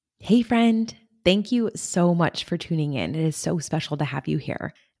Hey friend, thank you so much for tuning in. It is so special to have you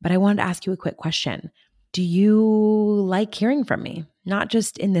here. But I wanted to ask you a quick question. Do you like hearing from me? Not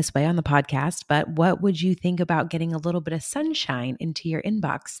just in this way on the podcast, but what would you think about getting a little bit of sunshine into your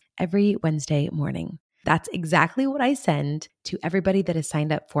inbox every Wednesday morning? That's exactly what I send to everybody that has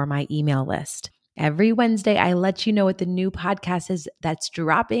signed up for my email list. Every Wednesday, I let you know what the new podcast is that's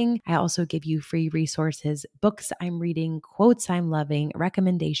dropping. I also give you free resources, books I'm reading, quotes I'm loving,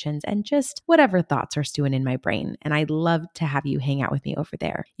 recommendations, and just whatever thoughts are stewing in my brain. And I'd love to have you hang out with me over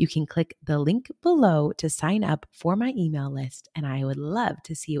there. You can click the link below to sign up for my email list, and I would love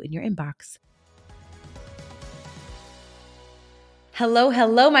to see you in your inbox.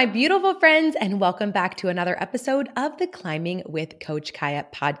 Hello, my beautiful friends, and welcome back to another episode of the Climbing with Coach Kaya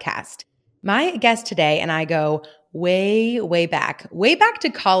podcast. My guest today and I go way back to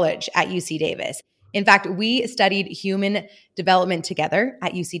college at UC Davis. In fact, we studied human development together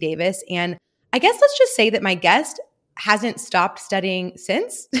at UC Davis. And I guess let's just say that my guest hasn't stopped studying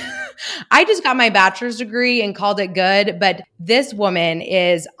since. I just got my bachelor's degree and called it good. But this woman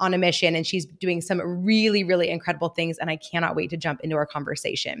is on a mission and she's doing some really incredible things. And I cannot wait to jump into our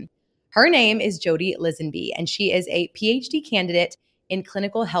conversation. Her name is Jodie Lisenbee, and she is a PhD candidate in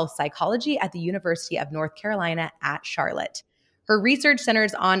clinical health psychology at the University of North Carolina at Charlotte. Her research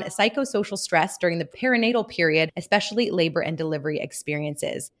centers on psychosocial stress during the perinatal period, especially labor and delivery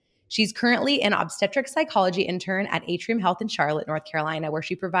experiences. She's currently an obstetric psychology intern at Atrium Health in Charlotte, North Carolina, where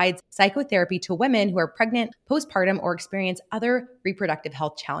she provides psychotherapy to women who are pregnant, postpartum, or experience other reproductive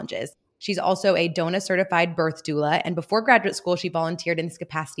health challenges. She's also a DONA certified birth doula, and before graduate school, she volunteered in this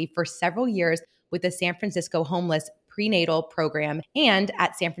capacity for several years with the San Francisco Homeless Prenatal Program and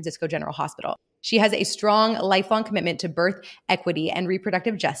at San Francisco General Hospital. She has a strong, lifelong commitment to birth equity and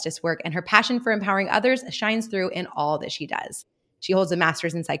reproductive justice work, and her passion for empowering others shines through in all that she does. She holds a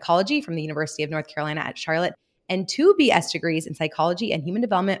master's in psychology from the University of North Carolina at Charlotte and 2 BS degrees in psychology and human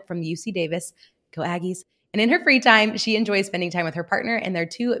development from UC Davis. Go Aggies. And in her free time, she enjoys spending time with her partner and their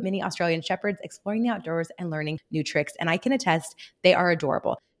 2 mini Australian shepherds, exploring the outdoors and learning new tricks. And I can attest, they are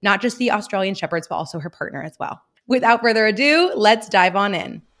adorable. Not just the Australian shepherds, but also her partner as well. Without further ado, let's dive on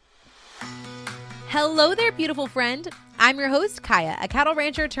in. Hello there, beautiful friend. I'm your host, Kaya, a cattle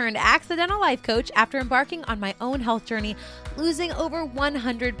rancher turned accidental life coach after embarking on my own health journey, losing over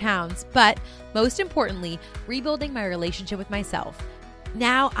 100 pounds, but most importantly, rebuilding my relationship with myself.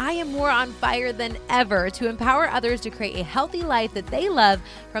 Now I am more on fire than ever to empower others to create a healthy life that they love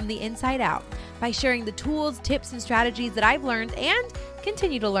from the inside out by sharing the tools, tips, and strategies that I've learned and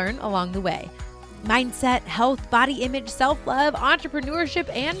continue to learn along the way. Mindset, health, body image, self-love, entrepreneurship,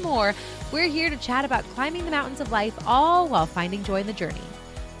 and more. We're here to chat about climbing the mountains of life, all while finding joy in the journey.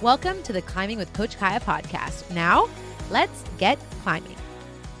 Welcome to the Climbing with Coach Kaya podcast. Now, let's get climbing.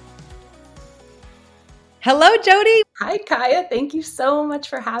 Hello, Jodie. Hi, Kaya. Thank you so much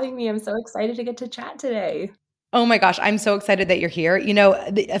for having me. I'm so excited to get to chat today. Oh my gosh, I'm so excited that you're here. You know,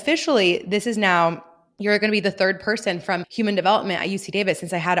 officially, this is now you're going to be the 3rd person from human development at UC Davis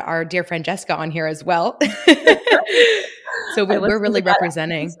since I had our dear friend Jessica on here as well. So we're really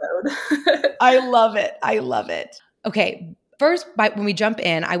representing. I love it. Okay. First, when we jump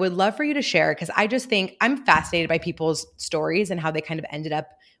in, I would love for you to share, because I just think I'm fascinated by people's stories and how they kind of ended up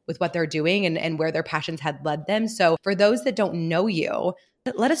with what they're doing and where their passions had led them. So for those that don't know you,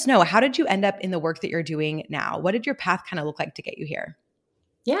 let us know, how did you end up in the work that you're doing now? What did your path kind of look like to get you here?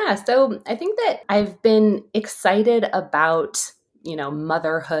 Yeah, so I think that I've been excited about,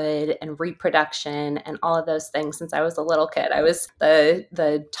 motherhood and reproduction and all of those things since I was a little kid. I was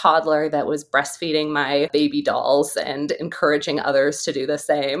the toddler that was breastfeeding my baby dolls and encouraging others to do the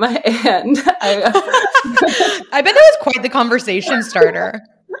same. And I bet that was quite the conversation starter.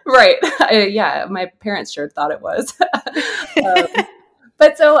 Right. Yeah, my parents sure thought it was.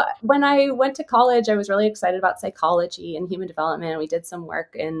 But so when I went to college, I was really excited about psychology and human development. We did some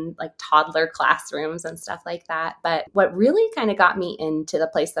work in like toddler classrooms and stuff like that. But what really kind of got me into the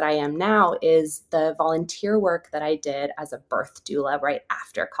place that I am now is the volunteer work that I did as a birth doula right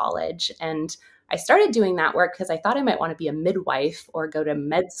after college. And I started doing that work because I thought I might want to be a midwife or go to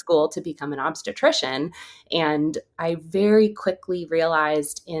med school to become an obstetrician. And I very quickly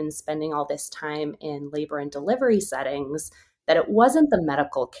realized in spending all this time in labor and delivery settings that it wasn't the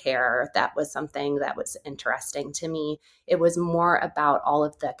medical care that was something that was interesting to me. It was more about all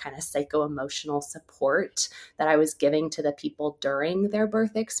of the kind of psycho-emotional support that I was giving to the people during their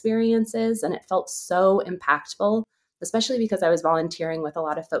birth experiences. And it felt so impactful, especially because I was volunteering with a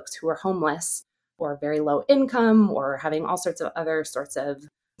lot of folks who were homeless or very low income or having all sorts of other sorts of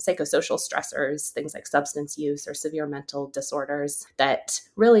psychosocial stressors, things like substance use or severe mental disorders, that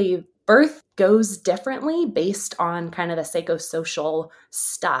really birth goes differently based on kind of the psychosocial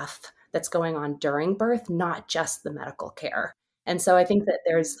stuff that's going on during birth, not just the medical care. And so I think that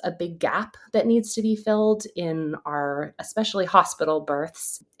there's a big gap that needs to be filled in our, especially hospital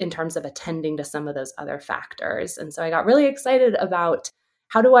births, in terms of attending to some of those other factors. And so I got really excited about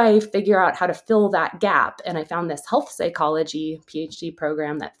how do I figure out how to fill that gap? And I found this health psychology PhD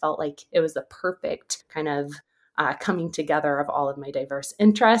program that felt like it was the perfect kind of coming together of all of my diverse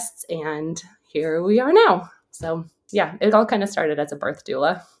interests. And here we are now. So yeah, it all kind of started as a birth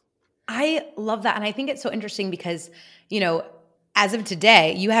doula. I love that. And I think it's so interesting because, as of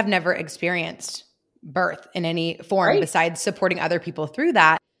today, you have never experienced birth in any form Right. besides supporting other people through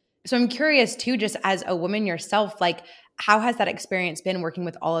that. So I'm curious too, just as a woman yourself, like how has that experience been working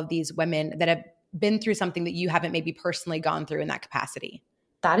with all of these women that have been through something that you haven't maybe personally gone through in that capacity?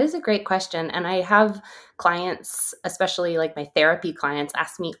 That is a great question. And I have clients, especially like my therapy clients,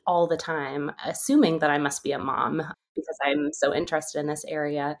 ask me all the time, assuming that I must be a mom because I'm so interested in this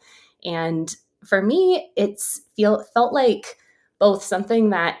area. And for me, felt like both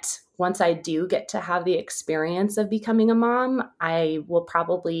something that once I do get to have the experience of becoming a mom, I will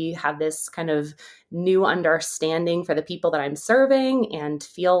probably have this kind of new understanding for the people that I'm serving and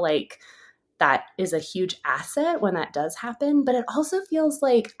feel like that is a huge asset when that does happen. But it also feels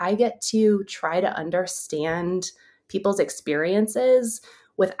like I get to try to understand people's experiences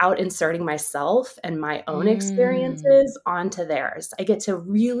without inserting myself and my own Mm. experiences onto theirs. I get to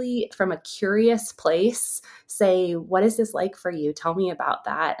really, from a curious place, say, what is this like for you? Tell me about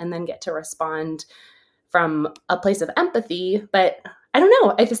that. And then get to respond from a place of empathy. But I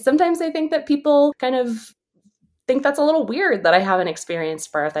don't know. Sometimes I think that people kind of think that's a little weird that I haven't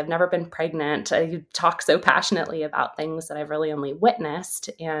experienced birth. I've never been pregnant. I talk so passionately about things that I've really only witnessed.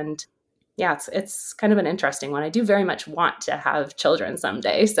 And yeah, it's kind of an interesting one. I do very much want to have children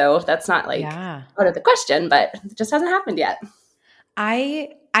someday. So that's not like Yeah. out of the question, but it just hasn't happened yet.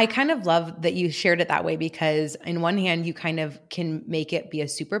 I kind of love that you shared it that way because in one hand you kind of can make it be a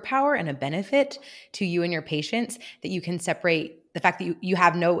superpower and a benefit to you and your patients that you can separate the fact that you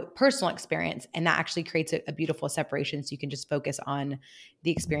have no personal experience, and that actually creates a beautiful separation so you can just focus on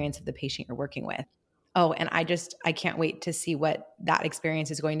the experience of the patient you're working with. Oh, and I can't wait to see what that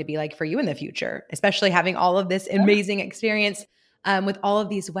experience is going to be like for you in the future, especially having all of this amazing experience with all of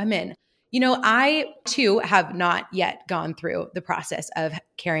these women. I too have not yet gone through the process of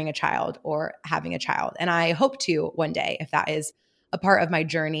carrying a child or having a child. And I hope to one day if that is a part of my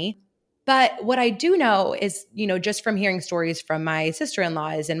journey. But what I do know is, just from hearing stories from my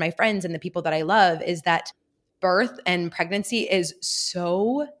sister-in-laws and my friends and the people that I love, is that birth and pregnancy is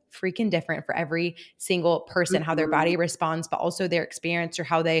so freaking different for every single person, how their Mhm. body responds, but also their experience or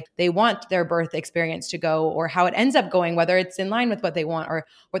how they want their birth experience to go or how it ends up going, whether it's in line with what they want or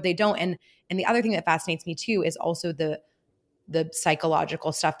what they don't. And the other thing that fascinates me too is also the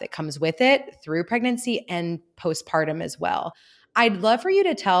psychological stuff that comes with it through pregnancy and postpartum as well. I'd love for you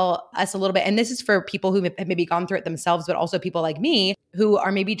to tell us a little bit, and this is for people who have maybe gone through it themselves, but also people like me who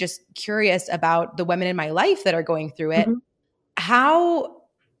are maybe just curious about the women in my life that are going through it. Mhm. How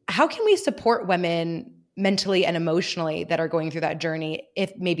how can we support women mentally and emotionally that are going through that journey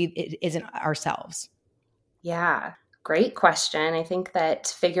if maybe it isn't ourselves? Yeah, great question. I think that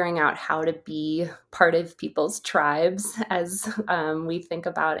figuring out how to be part of people's tribes, as we think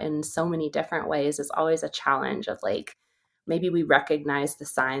about in so many different ways, is always a challenge of like, maybe we recognize the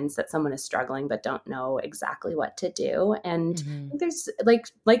signs that someone is struggling but don't know exactly what to do. And I Mhm. think there's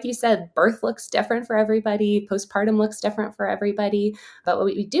like you said, birth looks different for everybody, postpartum looks different for everybody. But what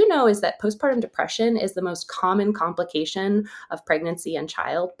we do know is that postpartum depression is the most common complication of pregnancy and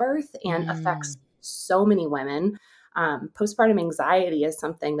childbirth and Mm. affects so many women. Postpartum anxiety is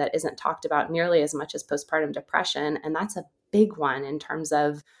something that isn't talked about nearly as much as postpartum depression. And that's a big one in terms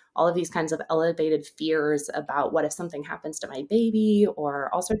of all of these kinds of elevated fears about what if something happens to my baby or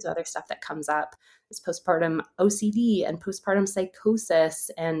all sorts of other stuff that comes up. This postpartum OCD and postpartum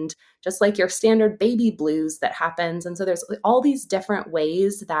psychosis and just like your standard baby blues that happens. And so there's all these different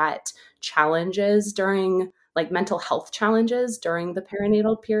ways that challenges during like mental health challenges during the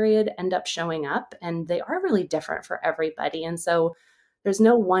perinatal period end up showing up, and they are really different for everybody. And so there's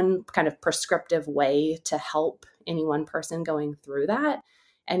no one kind of prescriptive way to help any one person going through that.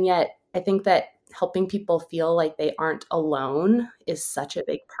 And yet, I think that helping people feel like they aren't alone is such a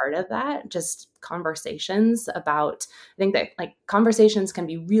big part of that. Just conversations about, I think that like conversations can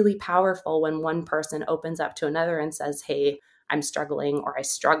be really powerful when one person opens up to another and says, hey, I'm struggling or I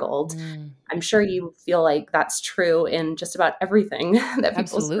struggled. Mm, I'm sure you feel like that's true in just about everything that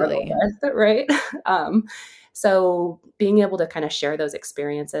people struggle absolutely. with, right? Um, so being able to kind of share those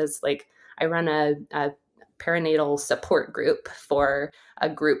experiences, like I run a perinatal support group for a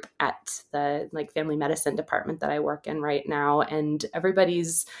group at the like family medicine department that I work in right now. And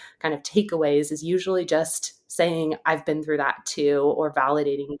everybody's kind of takeaways is usually just saying, I've been through that too, or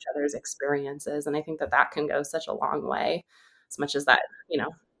validating each other's experiences. And I think that that can go such a long way, as much as that,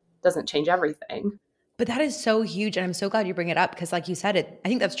 doesn't change everything. But that is so huge. And I'm so glad you bring it up because, like you said, I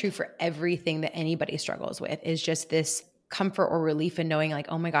think that's true for everything that anybody struggles with is just this comfort or relief in knowing, like,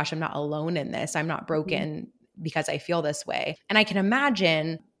 oh my gosh, I'm not alone in this. I'm not Mhm. broken because I feel this way. And I can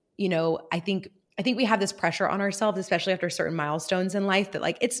imagine, I think we have this pressure on ourselves, especially after certain milestones in life, that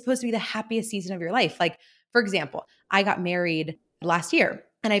like it's supposed to be the happiest season of your life. Like, for example, I got married last year.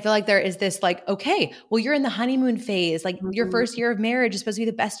 And I feel like there is this like, okay, well, you're in the honeymoon phase. Like your Mhm. first year of marriage is supposed to be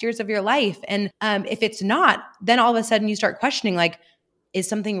the best years of your life. And if it's not, then all of a sudden you start questioning, like, is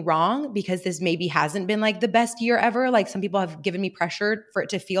something wrong because this maybe hasn't been like the best year ever? Like some people have given me pressure for it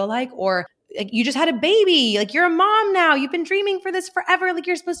to feel like, or like you just had a baby, like you're a mom now, you've been dreaming for this forever. Like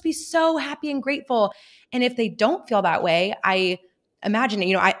you're supposed to be so happy and grateful. And if they don't feel that way, I imagine,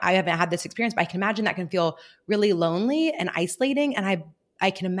 I haven't had this experience, but I can imagine that can feel really lonely and isolating. And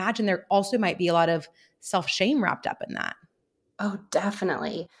I can imagine there also might be a lot of self-shame wrapped up in that. Oh,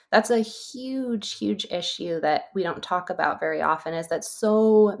 definitely. That's a huge, huge issue that we don't talk about very often is that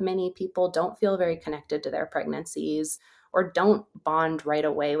so many people don't feel very connected to their pregnancies or don't bond right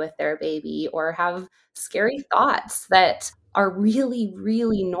away with their baby or have scary thoughts that are really,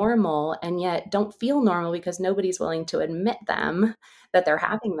 really normal and yet don't feel normal because nobody's willing to admit them that they're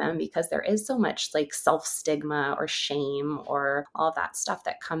having them because there is so much like self stigma or shame or all of that stuff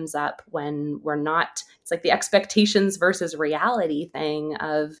that comes up when we're not. It's like the expectations versus reality thing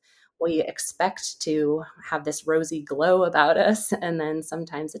of we expect to have this rosy glow about us and then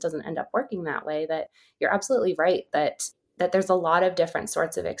sometimes it doesn't end up working that way. That you're absolutely right that there's a lot of different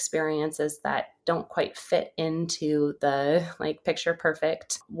sorts of experiences that don't quite fit into the like picture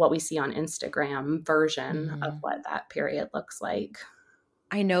perfect what we see on Instagram version of Mhm. what that period looks like.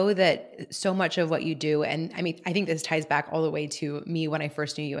 I know that so much of what you do, and I mean, I think this ties back all the way to me when I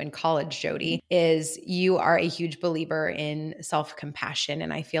first knew you in college, Jodie, is you are a huge believer in self compassion.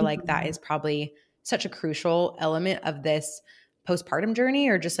 And I feel like that Mhm. is probably such a crucial element of this postpartum journey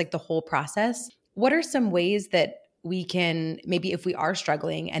or just like the whole process. What are some ways that we can, maybe if we are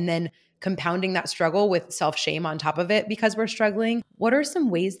struggling and then compounding that struggle with self shame on top of it because we're struggling, what are some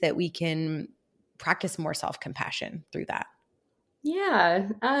ways that we can practice more self compassion through that? Yeah.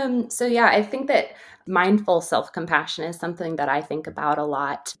 So yeah, I think that mindful self-compassion is something that I think about a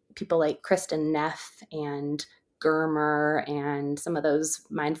lot. People like Kristen Neff and Germer and some of those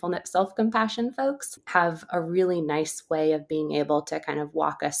mindfulness self-compassion folks have a really nice way of being able to kind of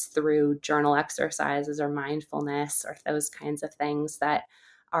walk us through journal exercises or mindfulness or those kinds of things that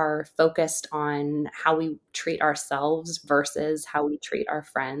are focused on how we treat ourselves versus how we treat our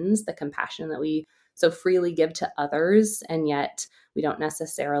friends, the compassion that we so freely give to others and yet we don't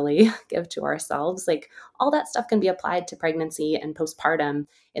necessarily give to ourselves. Like all that stuff can be applied to pregnancy and postpartum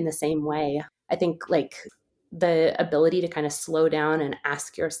in the same way. I think like the ability to kind of slow down and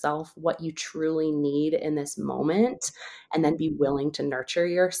ask yourself what you truly need in this moment and then be willing to nurture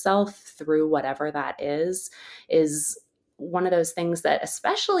yourself through whatever that is one of those things that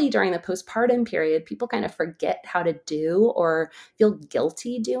especially during the postpartum period people kind of forget how to do or feel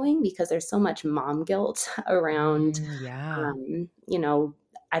guilty doing because there's so much mom guilt around Yeah. um, you know,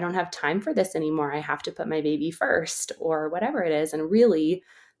 I don't have time for this anymore. I have to put my baby first, or whatever it is. And really,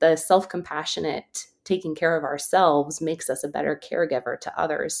 the self compassionate taking care of ourselves makes us a better caregiver to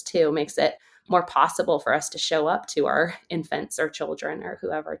others, too, makes it more possible for us to show up to our infants or children or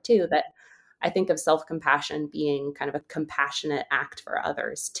whoever, too. That I think of self compassion being kind of a compassionate act for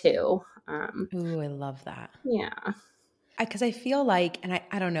others, too. Ooh, I love that. Yeah. Because I feel like, and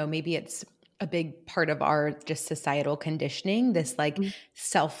I don't know, maybe it's a big part of our just societal conditioning, this like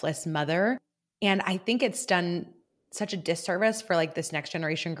selfless mother. And I think it's done such a disservice for like this next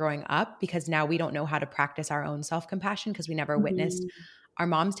generation growing up because now we don't know how to practice our own self-compassion because we never witnessed Mhm. our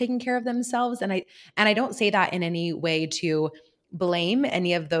moms taking care of themselves. And I don't say that in any way to blame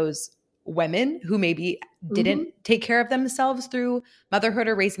any of those women who maybe didn't Mhm. take care of themselves through motherhood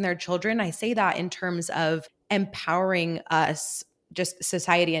or raising their children. I say that in terms of empowering us, just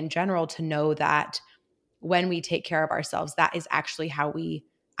society in general, to know that when we take care of ourselves, that is actually how we,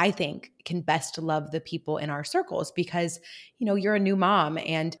 I think, can best love the people in our circles because, you're a new mom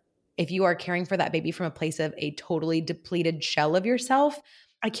and if you are caring for that baby from a place of a totally depleted shell of yourself,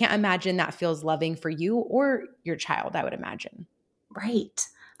 I can't imagine that feels loving for you or your child, I would imagine. Right.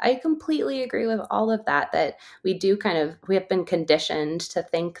 I completely agree with all of that, that we have been conditioned to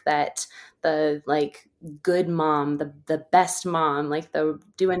think that the like good mom, the best mom, like the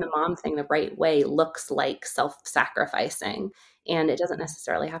doing the mom thing the right way looks like self-sacrificing. And it doesn't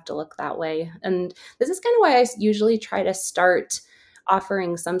necessarily have to look that way. And this is kind of why I usually try to start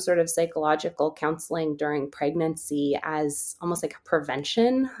offering some sort of psychological counseling during pregnancy as almost like a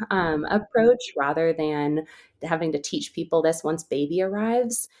prevention approach rather than having to teach people this once baby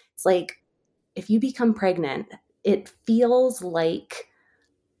arrives. It's like if you become pregnant, it feels like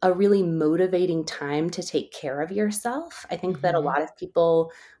a really motivating time to take care of yourself. I think that a Mm-hmm. lot of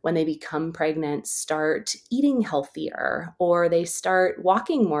people, when they become pregnant, start eating healthier or they start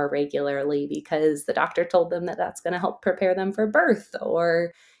walking more regularly because the doctor told them that that's going to help prepare them for birth.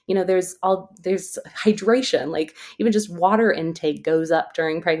 Or, there's hydration, like even just water intake goes up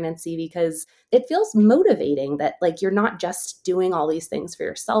during pregnancy because it feels motivating that like you're not just doing all these things for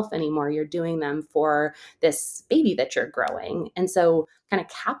yourself anymore. You're doing them for this baby that you're growing. And so kind of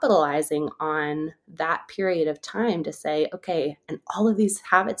capitalizing on that period of time to say, okay, and all of these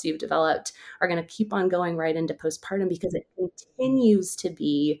habits you've developed are going to keep on going right into postpartum because it continues to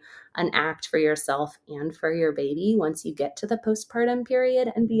be an act for yourself and for your baby once you get to the postpartum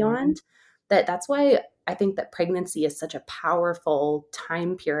period and beyond. That's why I think that pregnancy is such a powerful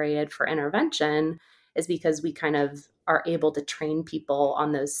time period for intervention, is because we kind of are able to train people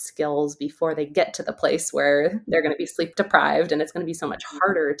on those skills before they get to the place where they're going to be sleep deprived and it's going to be so much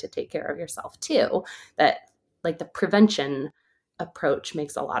harder to take care of yourself too. That like the prevention approach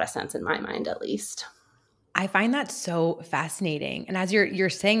makes a lot of sense in my mind, at least. I find that so fascinating. And as you're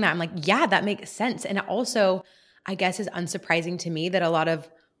saying that, I'm like, yeah, that makes sense. And it also, I guess, is unsurprising to me that a lot of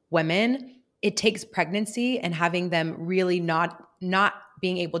women, it takes pregnancy and having them really not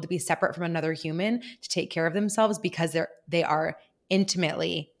being able to be separate from another human to take care of themselves because they are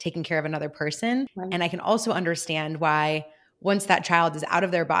intimately taking care of another person. Right. And I can also understand why once that child is out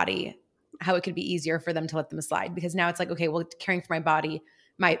of their body, how it could be easier for them to let them slide, because now it's like, okay, well, caring for my body,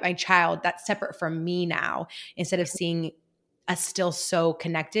 my child, that's separate from me now, instead of seeing us still so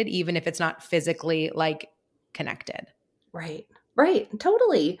connected, even if it's not physically like connected. Right. Right.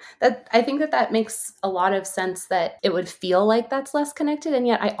 Totally. That I think that makes a lot of sense, that it would feel like that's less connected. And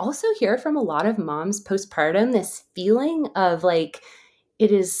yet I also hear from a lot of moms postpartum this feeling of like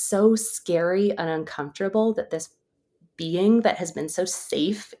it is so scary and uncomfortable that this being that has been so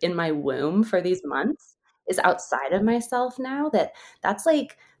safe in my womb for these months is outside of myself now. That's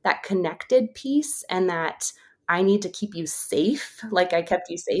like that connected piece, and that I need to keep you safe like I kept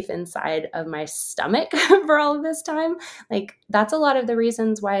you safe inside of my stomach for all of this time. Like that's a lot of the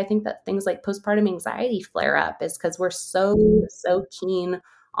reasons why I think that things like postpartum anxiety flare up, is because we're so keen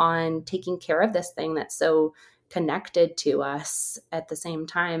on taking care of this thing that's so connected to us at the same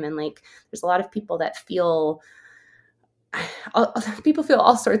time. And like there's a lot of people that feel people feel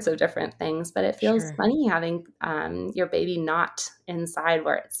all sorts of different things, but it feels Sure. funny having your baby not inside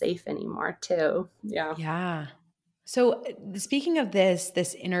where it's safe anymore too. Yeah. Yeah. So speaking of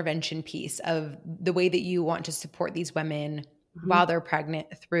this intervention piece of the way that you want to support these women Mhm. while they're pregnant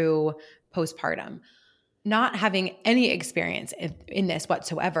through postpartum, not having any experience in this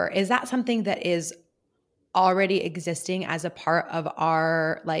whatsoever, is that something that is already existing as a part of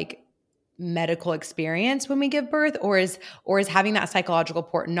our like medical experience when we give birth, or is having that psychological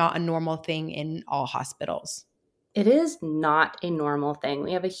support not a normal thing in all hospitals? It is not a normal thing.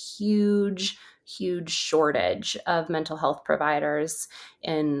 We have a huge shortage of mental health providers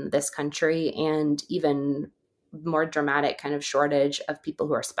in this country, and even more dramatic kind of shortage of people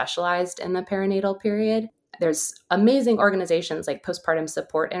who are specialized in the perinatal period. There's amazing organizations like Postpartum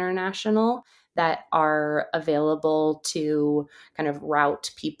Support International that are available to kind of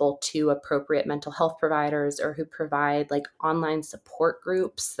route people to appropriate mental health providers, or who provide like online support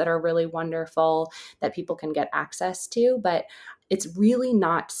groups that are really wonderful that people can get access to. But it's really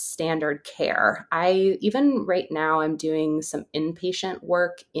not standard care. I even right now I'm doing some inpatient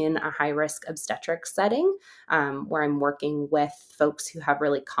work in a high risk obstetric setting, where I'm working with folks who have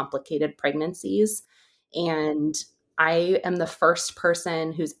really complicated pregnancies. And I am the first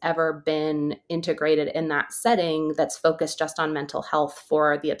person who's ever been integrated in that setting that's focused just on mental health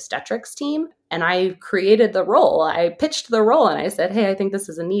for the obstetrics team. And I created the role. I pitched the role and I said, hey, I think this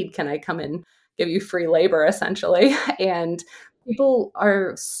is a need. Can I come and give you free labor essentially? And People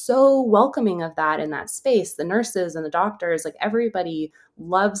are so welcoming of that in that space. The nurses and the doctors, like everybody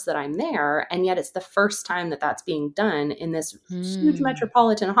loves that I'm there. And yet it's the first time that that's being done in this huge Hmm.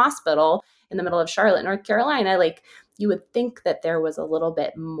 metropolitan hospital in the middle of Charlotte, North Carolina. Like you would think that there was a little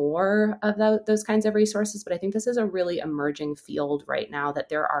bit more of those kinds of resources, but I think this is a really emerging field right now, that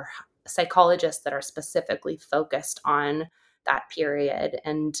there are psychologists that are specifically focused on that period.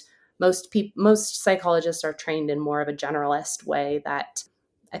 And most psychologists are trained in more of a generalist way, that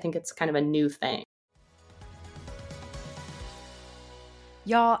I think it's kind of a new thing.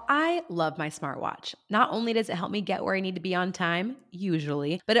 Y'all, I love my smartwatch. Not only does it help me get where I need to be on time,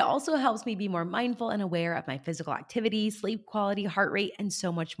 usually, but it also helps me be more mindful and aware of my physical activity, sleep quality, heart rate, and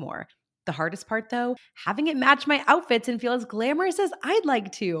so much more. The hardest part, though, having it match my outfits and feel as glamorous as I'd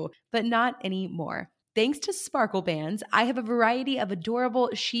like to, but not anymore. Thanks to Sparkle Bands, I have a variety of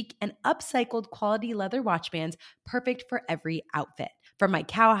adorable, chic, and upcycled quality leather watch bands perfect for every outfit. From my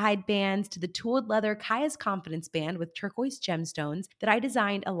cowhide bands to the tooled leather Kaya's Confidence band with turquoise gemstones that I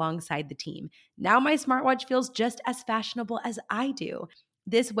designed alongside the team. Now my smartwatch feels just as fashionable as I do.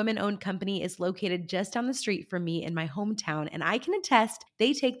 This women owned company is located just down the street from me in my hometown, and I can attest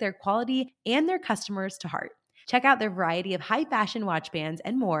they take their quality and their customers to heart. Check out their variety of high fashion watch bands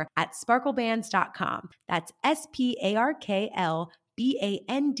and more at sparklebands.com. That's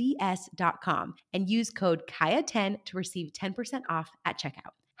SPARKLBANDS.com and use code KAYA10 to receive 10% off at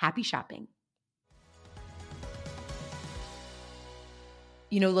checkout. Happy shopping.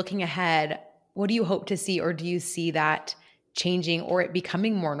 Looking ahead, what do you hope to see, or do you see that changing or it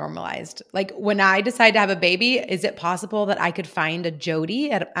becoming more normalized? Like when I decide to have a baby, is it possible that I could find a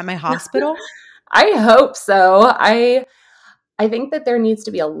Jodie at my hospital? I hope so. I think that there needs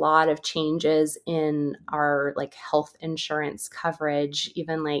to be a lot of changes in our like health insurance coverage.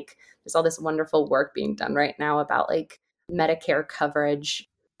 Even like there's all this wonderful work being done right now about like Medicare coverage,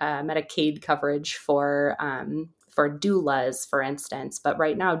 Medicaid coverage for doulas, for instance. But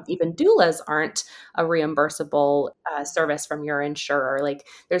right now, even doulas aren't a reimbursable service from your insurer. Like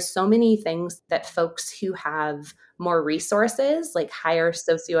there's so many things that folks who have more resources, like higher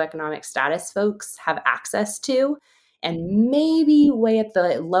socioeconomic status folks, have access to, and maybe way at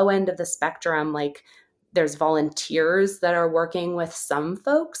the low end of the spectrum, like there's volunteers that are working with some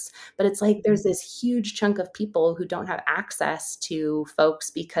folks, but it's like there's this huge chunk of people who don't have access to folks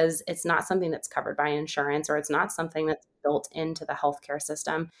because it's not something that's covered by insurance, or it's not something that's built into the healthcare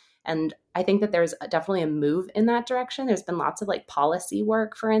system. And I think that there's definitely a move in that direction. There's been lots of like policy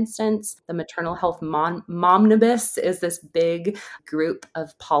work, for instance. The Maternal Health Momnibus is this big group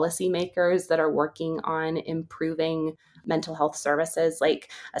of policymakers that are working on improving mental health services, like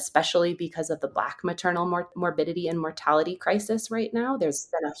especially because of the Black maternal morbidity and mortality crisis right now. There's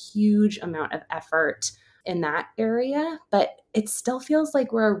been a huge amount of effort in that area, but it still feels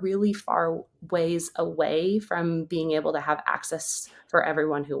like we're a really far ways away from being able to have access for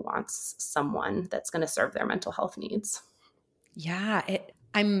everyone who wants someone that's going to serve their mental health needs. Yeah,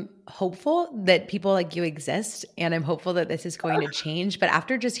 I'm hopeful that people like you exist, and I'm hopeful that this is going to change. But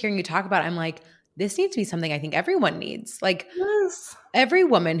after just hearing you talk about it, I'm like, this needs to be something I think everyone needs. Like Yes. every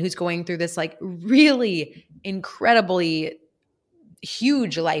woman who's going through this like really incredibly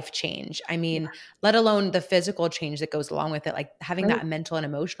huge life change. I mean, let alone the physical change that goes along with it, like having Right. that mental and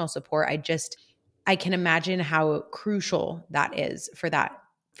emotional support. I can imagine how crucial that is for that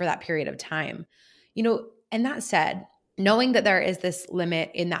period of time. And that said, knowing that there is this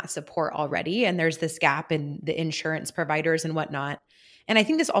limit in that support already, and there's this gap in the insurance providers and whatnot. And I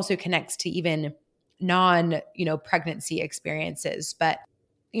think this also connects to even pregnancy experiences. But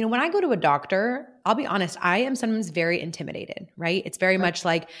when I go to a doctor, I'll be honest, I am sometimes very intimidated, right? It's very much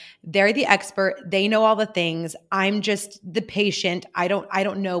like they're the expert, they know all the things. I'm just the patient. I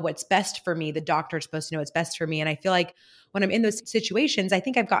don't know what's best for me. The doctor's supposed to know what's best for me. And I feel like when I'm in those situations, I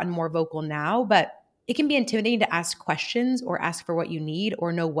think I've gotten more vocal now, but it can be intimidating to ask questions or ask for what you need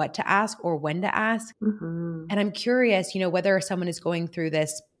or know what to ask or when to ask. Mm-hmm. And I'm curious, whether someone is going through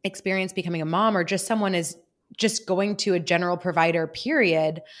this experience becoming a mom, or just someone is just going to a general provider,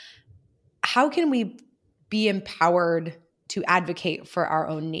 period. How can we be empowered to advocate for our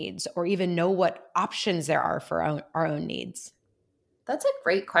own needs, or even know what options there are for our own needs? That's a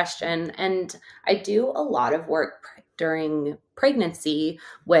great question. And I do a lot of work during pregnancy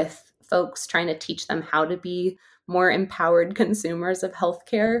with folks, trying to teach them how to be more empowered consumers of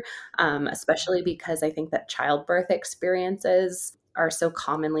healthcare, especially because I think that childbirth experiences are so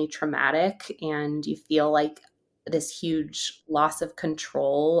commonly traumatic, and you feel like this huge loss of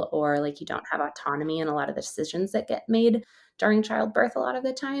control, or like you don't have autonomy in a lot of the decisions that get made during childbirth a lot of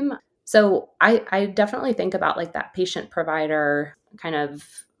the time. So I definitely think about like that patient provider kind of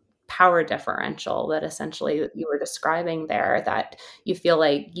power differential that essentially you were describing there, that you feel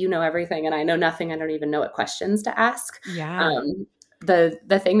like you know everything and I know nothing. I don't even know what questions to ask. Yeah. Um,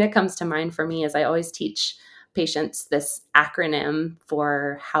 the thing that comes to mind for me is I always teach patients this acronym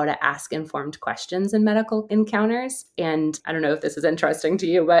for how to ask informed questions in medical encounters. And I don't know if this is interesting to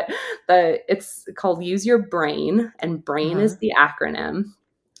you, but it's called Use Your Brain, and BRAIN Uh-huh. is the acronym.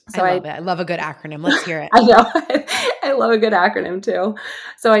 I So love it. I love a good acronym. Let's hear it. I know. I love a good acronym too.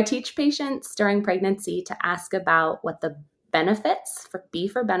 So I teach patients during pregnancy to ask about what the benefits for B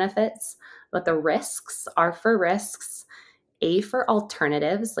for benefits, what the risks are for risks, A for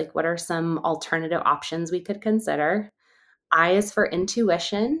alternatives, like what are some alternative options we could consider, I is for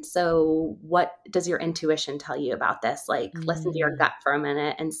intuition. So, what does your intuition tell you about this? Like, listen to your Mm. gut for a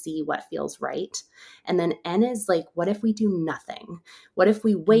minute and see what feels right. And then N is like, what if we do nothing? What if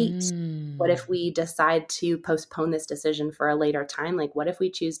we wait? What Mm. if we decide to postpone this decision for a later time? Like, what if we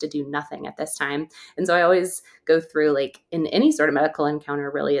choose to do nothing at this time? And so I always go through, like, in any sort of medical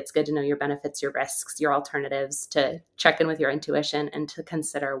encounter, really, it's good to know your benefits, your risks, your alternatives, to check in with your intuition and to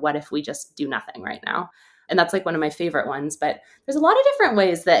consider what if we just do nothing right now? And that's like one of my favorite ones. But there's a lot of different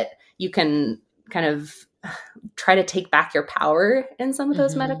ways that you can kind of try to take back your power in some of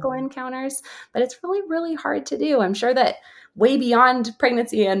those Mm-hmm. medical encounters. But it's really, really hard to do. I'm sure that way beyond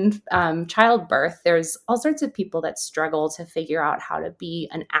pregnancy and childbirth, there's all sorts of people that struggle to figure out how to be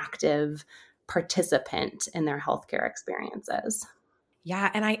an active participant in their healthcare experiences. Yeah.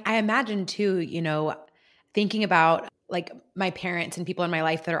 And I imagine too, thinking about like my parents and people in my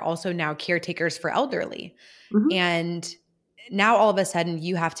life that are also now caretakers for elderly. Mhm. And now all of a sudden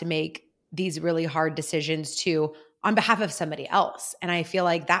you have to make these really hard decisions too on behalf of somebody else. And I feel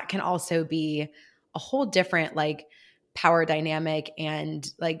like that can also be a whole different like power dynamic and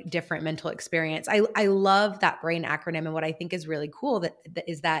like different mental experience. I love that brain acronym, and what I think is really cool that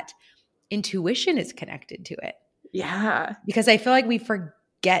is that intuition is connected to it, Yeah, because I feel like we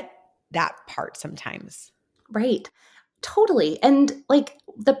forget that part sometimes. right. Totally. And like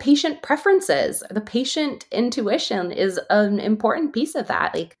the patient preferences, the patient intuition is an important piece of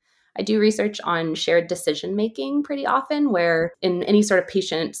that. Like I do research on shared decision making pretty often, where in any sort of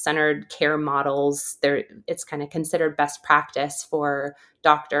patient centered care models, there it's kind of considered best practice for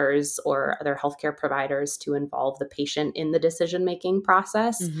doctors or other healthcare providers to involve the patient in the decision making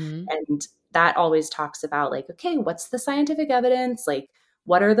process. Mhm. And that always talks about like, okay, what's the scientific evidence? Like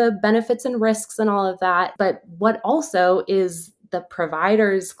what are the benefits and risks and all of that? But what also is the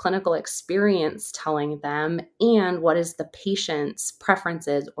provider's clinical experience telling them, and what is the patient's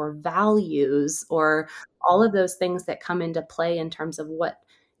preferences or values, or all of those things that come into play in terms of what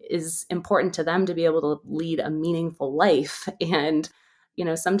is important to them to be able to lead a meaningful life. And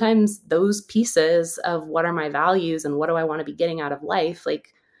sometimes those pieces of what are my values and what do I want to be getting out of life,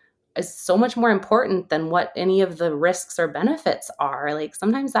 like, is so much more important than what any of the risks or benefits are. Like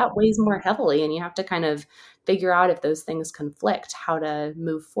sometimes that weighs more heavily, and you have to kind of figure out if those things conflict, how to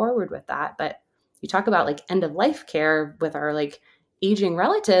move forward with that. But you talk about like end of life care with our like aging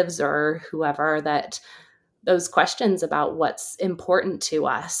relatives or whoever, that those questions about what's important to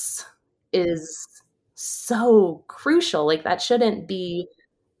us is so crucial. Like that shouldn't be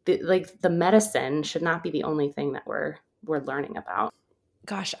the medicine should not be the only thing that we're learning about.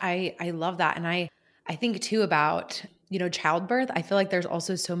 Gosh, I love that. And I think too about, childbirth. I feel like there's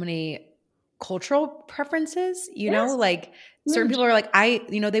also so many cultural preferences, Yes, like certain huge. people are like,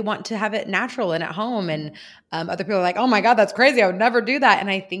 they want to have it natural and at home. And other people are like, oh my God, that's crazy. I would never do that. And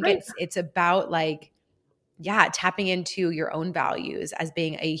I think Right. it's about like, yeah, tapping into your own values as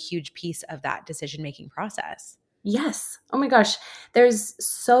being a huge piece of that decision-making process. Yes. Oh my gosh. There's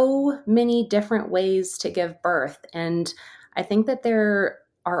so many different ways to give birth. And I think that there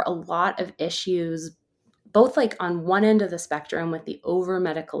are a lot of issues, both like on one end of the spectrum with the over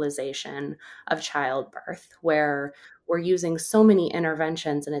medicalization of childbirth, where we're using so many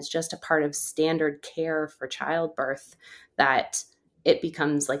interventions and it's just a part of standard care for childbirth that it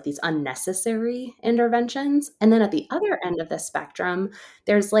becomes like these unnecessary interventions. And then at the other end of the spectrum,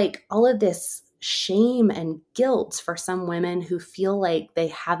 there's like all of this shame and guilt for some women who feel like they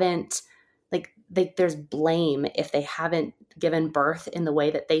haven't, there's blame if they haven't given birth in the way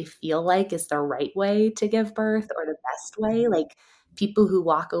that they feel like is the right way to give birth or the best way. Like people who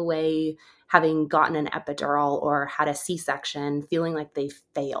walk away having gotten an epidural or had a C-section feeling like they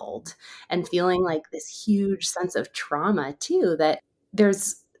failed, and feeling like this huge sense of trauma too, that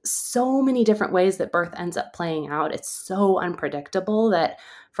there's so many different ways that birth ends up playing out. It's so unpredictable that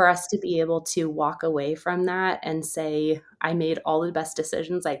for us to be able to walk away from that and say, I made all the best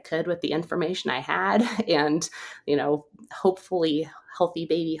decisions I could with the information I had, and, hopefully healthy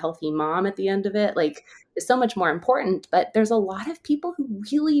baby, healthy mom at the end of it, like, is so much more important. But there's a lot of people who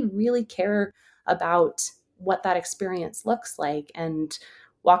really, really care about what that experience looks like, and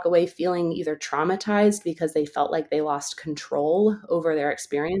walk away feeling either traumatized because they felt like they lost control over their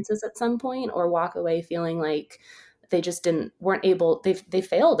experiences at some point, or walk away feeling like they just weren't able, they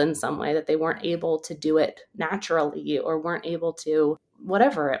failed in some way, that they weren't able to do it naturally, or weren't able to,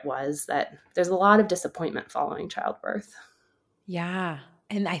 whatever it was, that there's a lot of disappointment following childbirth. Yeah.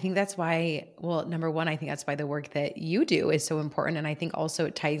 And I think that's why, well, number one, I think that's why the work that you do is so important. And I think also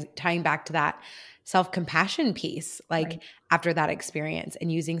tying back to that self-compassion piece, like Right. after that experience,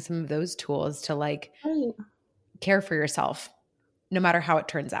 and using some of those tools to like Right. care for yourself, no matter how it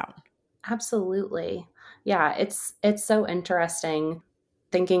turns out. Absolutely. Yeah, it's so interesting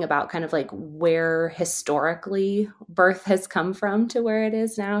thinking about kind of like where historically birth has come from to where it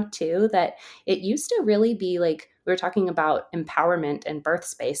is now too, that it used to really be like, we were talking about empowerment and birth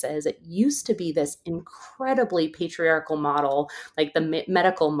spaces. It used to be this incredibly patriarchal model, like the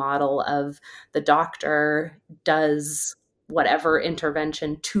medical model of the doctor does whatever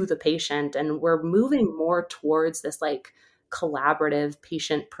intervention to the patient. And we're moving more towards this like collaborative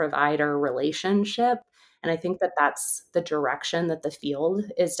patient provider relationship. And I think that that's the direction that the field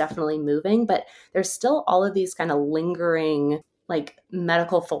is definitely moving. But there's still all of these kind of lingering like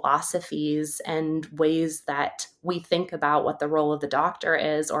medical philosophies and ways that we think about what the role of the doctor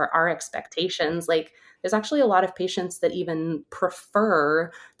is, or our expectations. Like, there's actually a lot of patients that even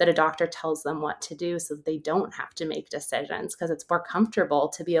prefer that a doctor tells them what to do so that they don't have to make decisions, because it's more comfortable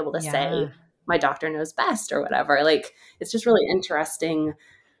to be able to say, Yeah. my doctor knows best, or whatever. Like, it's just really interesting,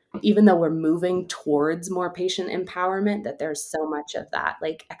 even though we're moving towards more patient empowerment, that there's so much of that,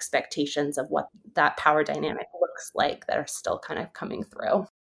 like expectations of what that power dynamic looks like, that are still kind of coming through.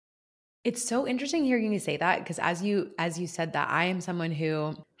 It's so interesting hearing you say that, because as you said that, I am someone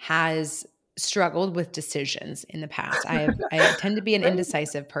who has struggled with decisions in the past. I tend to be an Right,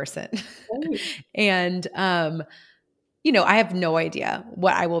 indecisive person. right. And I have no idea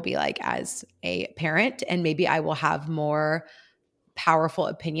what I will be like as a parent, and maybe I will have more powerful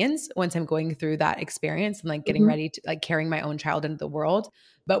opinions once I'm going through that experience and like getting Mhm. ready to like carrying my own child into the world.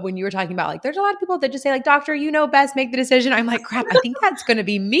 But when you were talking about like, there's a lot of people that just say like, doctor, you know best, make the decision. I'm like, crap, I think that's going to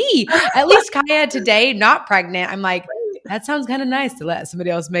be me. At least Kaya today, not pregnant. I'm like, that sounds kind of nice to let somebody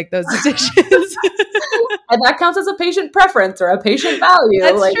else make those decisions. And that counts as a patient preference or a patient value.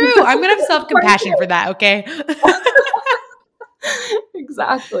 That's Like, true. I'm going to have self-compassion for that. Okay.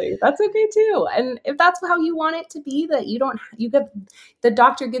 exactly. That's okay too. And if that's how you want it to be, that the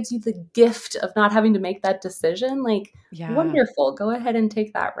doctor gives you the gift of not having to make that decision, like, Yeah. wonderful, go ahead and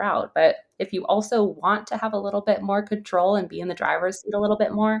take that route. But if you also want to have a little bit more control and be in the driver's seat a little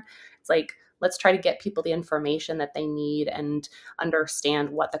bit more, it's like, let's try to get people the information that they need and understand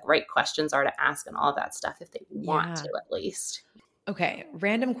what the right questions are to ask and all of that stuff, if they want Yeah. to, at least. Okay.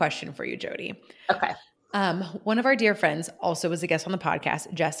 Random question for you, Jodie. Okay. One of our dear friends also was a guest on the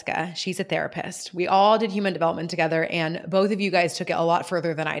podcast, Jessica. She's a therapist. We all did human development together, and both of you guys took it a lot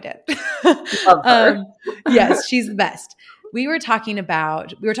further than I did. Love her. Yes, she's the best. We were talking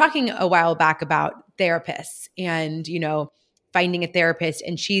a while back about therapists and, finding a therapist.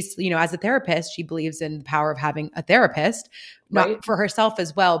 And she's, as a therapist, she believes in the power of having a therapist, Right. not for herself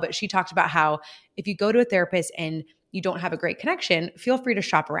as well. But she talked about how if you go to a therapist and you don't have a great connection, feel free to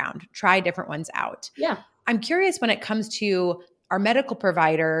shop around, try different ones out. Yeah. I'm curious when it comes to our medical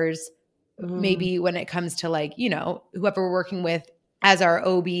providers, maybe when it comes to like, whoever we're working with as our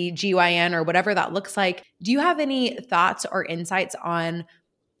OB, GYN, or whatever that looks like. Do you have any thoughts or insights on,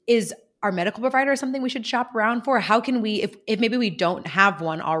 is our medical provider something we should shop around for? How can we, if maybe we don't have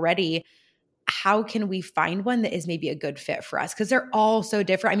one already, how can we find one that is maybe a good fit for us? Because they're all so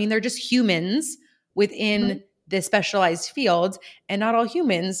different. I mean, they're just humans within this specialized field, and not all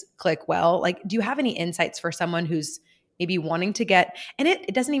humans click well. Like, do you have any insights for someone who's maybe wanting to get, and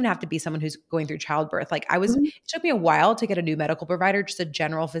it doesn't even have to be someone who's going through childbirth. Like it took me a while to get a new medical provider, just a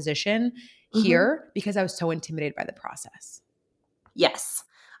general physician here, because I was so intimidated by the process. Yes.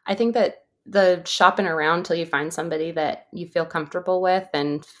 I think that the shopping around till you find somebody that you feel comfortable with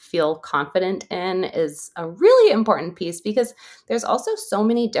and feel confident in is a really important piece, because there's also so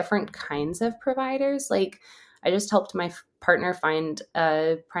many different kinds of providers. Like, I just helped my partner find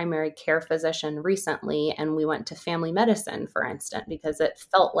a primary care physician recently, and we went to family medicine, for instance, because it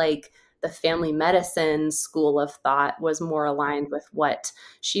felt like the family medicine school of thought was more aligned with what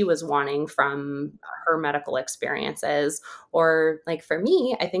she was wanting from her medical experiences. Or like for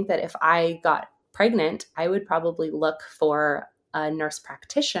me, I think that if I got pregnant, I would probably look for a nurse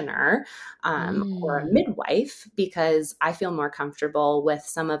practitioner or a midwife, because I feel more comfortable with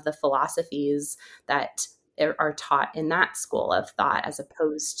some of the philosophies that are taught in that school of thought, as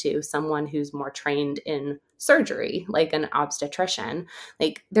opposed to someone who's more trained in surgery, like an obstetrician.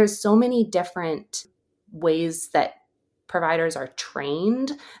 Like there's so many different ways that providers are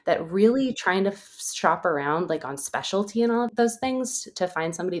trained, that really trying to shop around like on specialty and all of those things to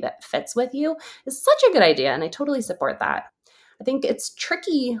find somebody that fits with you is such a good idea. And I totally support that. I think it's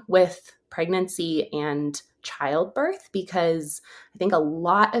tricky with pregnancy and childbirth, because I think a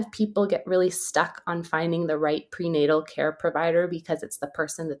lot of people get really stuck on finding the right prenatal care provider because it's the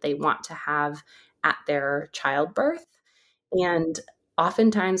person that they want to have at their childbirth. And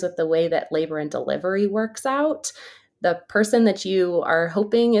oftentimes, with the way that labor and delivery works out, the person that you are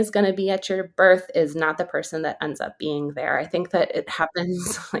hoping is going to be at your birth is not the person that ends up being there. I think that it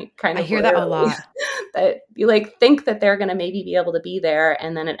happens like kind I of hear that a rarely, lot. that you like think that they're going to maybe be able to be there,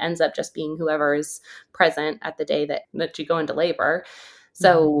 and then it ends up just being whoever is present at the day that you go into labor.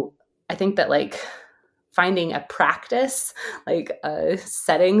 So I think that like finding a practice, like a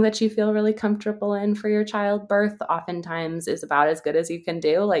setting that you feel really comfortable in for your childbirth, oftentimes is about as good as you can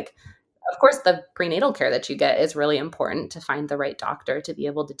do. Like, of course, the prenatal care that you get is really important to find the right doctor to be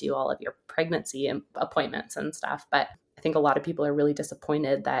able to do all of your pregnancy appointments and stuff. But I think a lot of people are really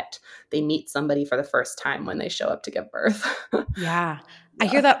disappointed that they meet somebody for the first time when they show up to give birth. Yeah. I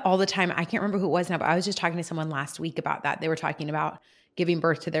hear that all the time. I can't remember who it was now, but I was just talking to someone last week about that. They were talking about giving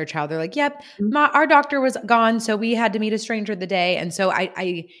birth to their child. They're like, yep, our doctor was gone, so we had to meet a stranger the day. And so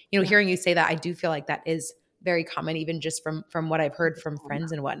hearing you say that, I do feel like that is very common, even just from what I've heard from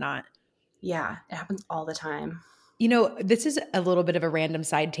friends and whatnot. Yeah, it happens all the time. This is a little bit of a random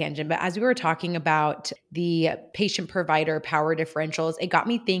side tangent, but as we were talking about the patient-provider power differentials, it got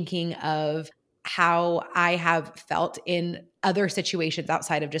me thinking of how I have felt in other situations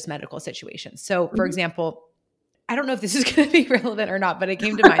outside of just medical situations. So, for example, I don't know if this is going to be relevant or not, but it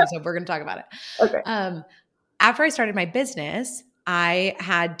came to mind, so we're going to talk about it. Okay. After I started my business, I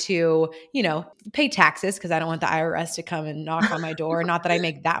had to, pay taxes because I don't want the IRS to come and knock on my door. Not that I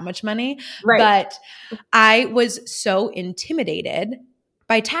make that much money, Right. but I was so intimidated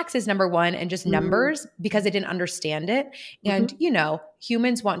by taxes, number one, and just numbers because I didn't understand it. And,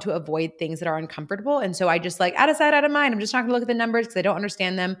 humans want to avoid things that are uncomfortable. And so I just like, out of sight, out of mind, I'm just not going to look at the numbers because I don't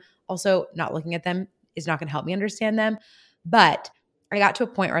understand them. Also, not looking at them is not going to help me understand them. But I got to a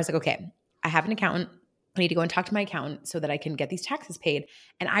point where I was like, okay, I have an accountant. I need to go and talk to my accountant so that I can get these taxes paid.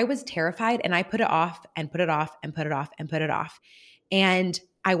 And I was terrified, and I put it off and put it off and put it off and put it off. And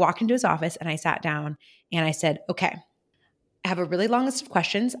I walked into his office and I sat down and I said, okay, I have a really long list of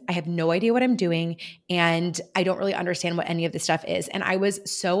questions. I have no idea what I'm doing, and I don't really understand what any of this stuff is. And I was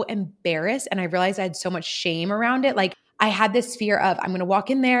so embarrassed, and I realized I had so much shame around it. Like, I had this fear of, I'm going to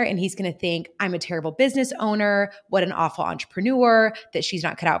walk in there and he's going to think I'm a terrible business owner, what an awful entrepreneur, that she's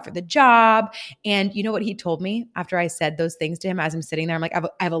not cut out for the job. And you know what he told me after I said those things to him as I'm sitting there? I'm like,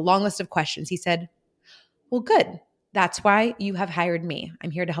 I have a long list of questions. He said, well, good. That's why you have hired me. I'm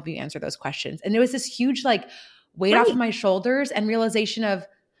here to help you answer those questions. And it was this huge weight off of my shoulders and realization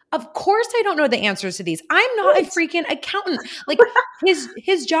of course I don't know the answers to these. I'm not a freaking accountant. Like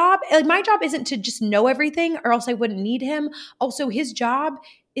his job, like my job isn't to just know everything or else I wouldn't need him. Also, his job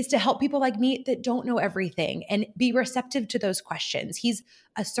is to help people like me that don't know everything and be receptive to those questions. He's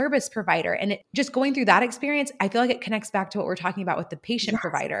a service provider. And just going through that experience, I feel like it connects back to what we're talking about with the patient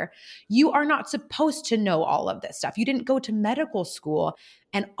provider. You are not supposed to know all of this stuff. You didn't go to medical school.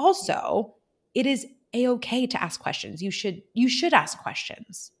 And also, it is a-okay to ask questions. You should ask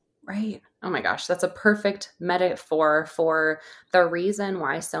questions. Right. Oh my gosh, that's a perfect metaphor for the reason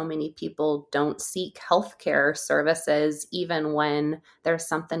why so many people don't seek healthcare services, even when there's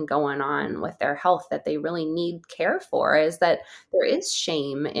something going on with their health that they really need care for, is that there is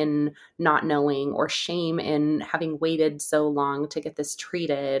shame in not knowing, or shame in having waited so long to get this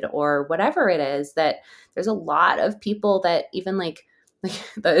treated, or whatever it is. That there's a lot of people that even like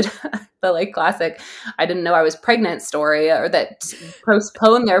the classic I didn't know I was pregnant story, or that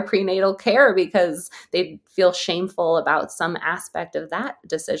postpone their prenatal care because they feel shameful about some aspect of that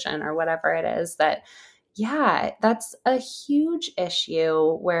decision or whatever it is. That, yeah, that's a huge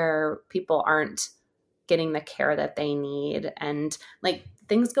issue where people aren't getting the care that they need, and like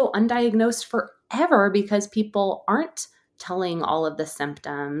things go undiagnosed ever because people aren't telling all of the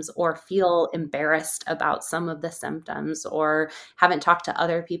symptoms or feel embarrassed about some of the symptoms or haven't talked to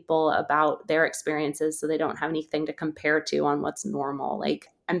other people about their experiences so they don't have anything to compare to on what's normal. Like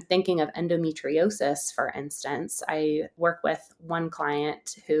I'm thinking of endometriosis, for instance. I work with one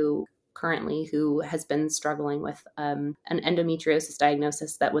client who has been struggling with an endometriosis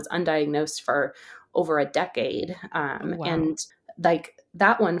diagnosis that was undiagnosed for over a decade. Oh, wow. And like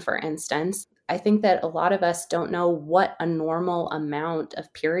that one, for instance, I think that a lot of us don't know what a normal amount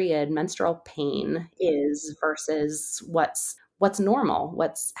of period menstrual pain is versus what's normal.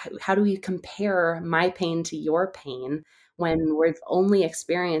 How do we compare my pain to your pain when we've only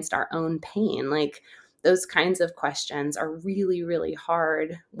experienced our own pain? Like those kinds of questions are really, really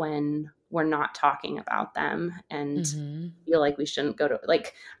hard when we're not talking about them and feel like we shouldn't go to,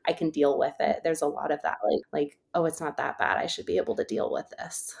 like, I can deal with it. There's a lot of that, like, oh, it's not that bad. I should be able to deal with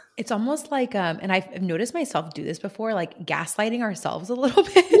this. It's almost like, and I've noticed myself do this before, like gaslighting ourselves a little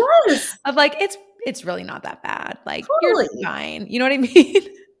bit Yes, of like, it's really not that bad. Like you're totally. fine. You know what I mean?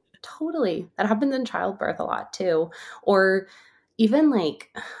 Totally. That happens in childbirth a lot too. Or even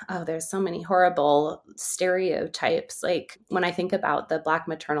like, oh, there's so many horrible stereotypes. Like when I think about the Black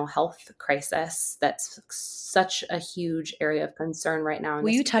maternal health crisis, that's such a huge area of concern right now in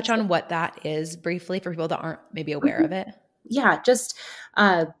Will this you touch country. on what that is briefly for people that aren't maybe aware of it? Yeah, just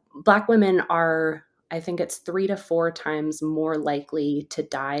Black women are, I think it's 3 to 4 times more likely to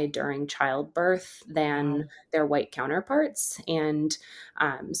die during childbirth than Wow. their white counterparts. And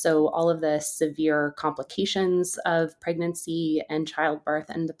so all of the severe complications of pregnancy and childbirth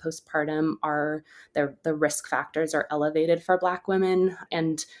and the postpartum are, the risk factors are elevated for Black women.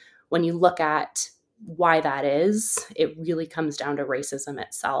 And when you look at why that is, it really comes down to racism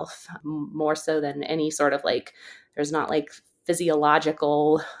itself, more so than any sort of like, there's not like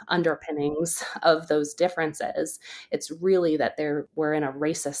physiological underpinnings of those differences. It's really that we're in a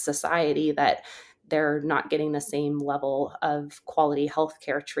racist society, that they're not getting the same level of quality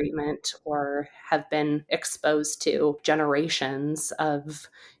healthcare treatment or have been exposed to generations of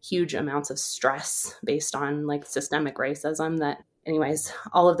huge amounts of stress based on like systemic racism, that anyways,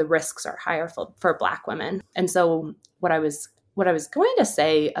 all of the risks are higher for Black women. And so what I was going to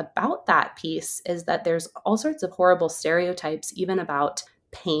say about that piece is that there's all sorts of horrible stereotypes, even about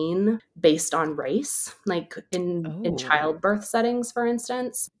pain based on race, like in Oh. childbirth settings, for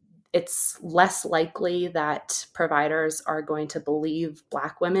instance. It's less likely that providers are going to believe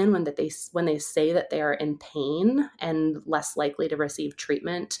Black women when they say that they are in pain, and less likely to receive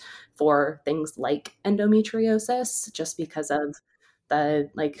treatment for things like endometriosis, just because of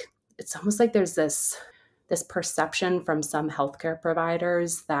it's almost like there's this perception from some healthcare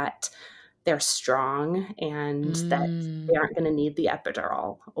providers that they're strong and that they aren't going to need the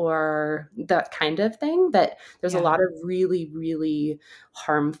epidural or that kind of thing. But there's a Yeah. lot of really, really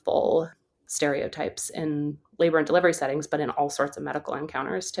harmful stereotypes in labor and delivery settings, but in all sorts of medical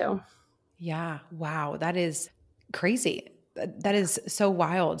encounters too. Yeah. Wow. That is crazy. That is so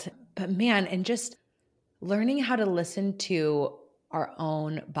wild. But man, and just learning how to listen to our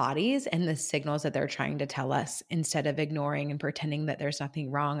own bodies and the signals that they're trying to tell us instead of ignoring and pretending that there's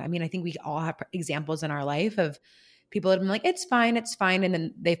nothing wrong. I mean, I think we all have examples in our life of people that have been like, it's fine, it's fine. And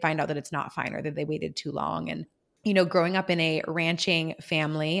then they find out that it's not fine or that they waited too long. And, you know, growing up in a ranching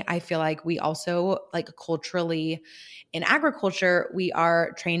family, I feel like we also like culturally in agriculture, we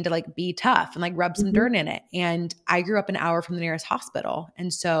are trained to like be tough and like rub some Mm-hmm. dirt in it. And I grew up an hour from the nearest hospital.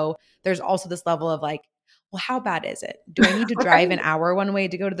 And so there's also this level of like, well, how bad is it? Do I need to drive an Right. hour one way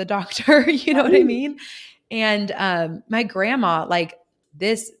to go to the doctor? You know what I mean? And my grandma, like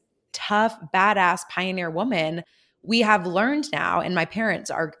this tough, badass pioneer woman, we have learned now, and my parents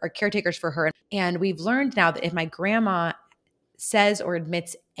are caretakers for her. And we've learned now that if my grandma says or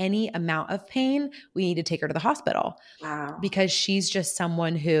admits any amount of pain, we need to take her to the hospital Wow. because she's just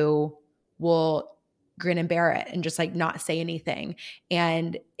someone who will grin and bear it and just like not say anything.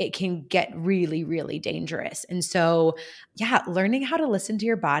 And it can get really, really dangerous. And so, yeah, learning how to listen to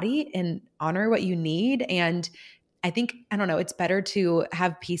your body and honor what you need. And I think, I don't know, it's better to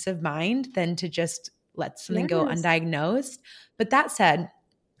have peace of mind than to just let something go Yes. undiagnosed. But that said,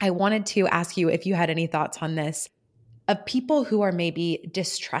 I wanted to ask you if you had any thoughts on this of people who are maybe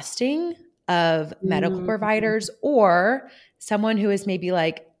distrusting of medical Mm-hmm. providers or someone who is maybe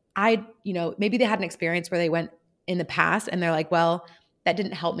like, maybe they had an experience where they went in the past and they're like, well, that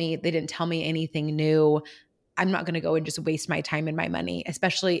didn't help me. They didn't tell me anything new. I'm not going to go and just waste my time and my money,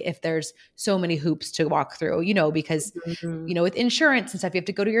 especially if there's so many hoops to walk through, because Mhm. with insurance and stuff, you have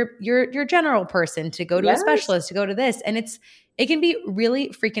to go to your general person, to go to a Yes. specialist, to go to this. And it can be really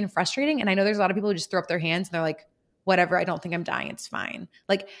freaking frustrating. And I know there's a lot of people who just throw up their hands and they're like, whatever, I don't think I'm dying. It's fine.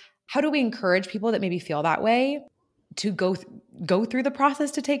 Like, how do we encourage people that maybe feel that way to go through the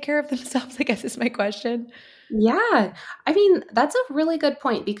process to take care of themselves, I guess is my question. Yeah. I mean, that's a really good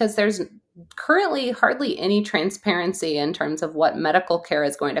point because there's currently hardly any transparency in terms of what medical care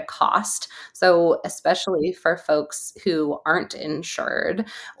is going to cost. So, especially for folks who aren't insured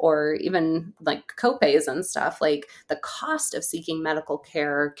or even like copays and stuff, like the cost of seeking medical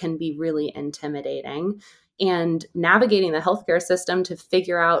care can be really intimidating. And navigating the healthcare system to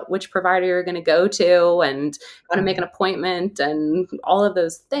figure out which provider you're going to go to and how to make an appointment and all of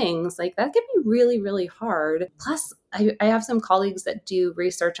those things, like that can be really, really hard. Plus, I have some colleagues that do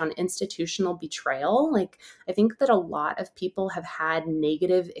research on institutional betrayal. Like, I think that a lot of people have had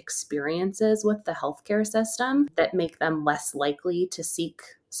negative experiences with the healthcare system that make them less likely to seek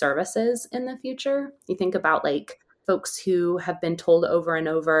services in the future. You think about like folks who have been told over and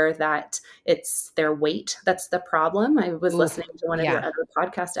over that it's their weight that's the problem. I was Ooh, listening to one of your yeah. other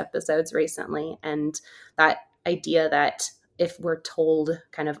podcast episodes recently, and that idea that if we're told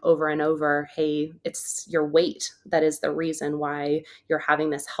kind of over and over, hey, it's your weight that is the reason why you're having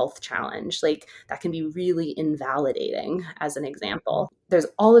this health challenge, like that can be really invalidating as an example. There's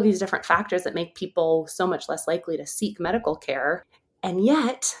all of these different factors that make people so much less likely to seek medical care. And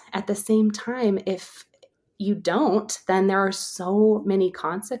yet, at the same time, if you don't, then there are so many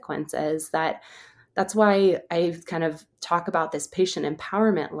consequences that's why I kind of talk about this patient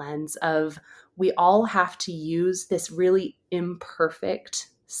empowerment lens of we all have to use this really imperfect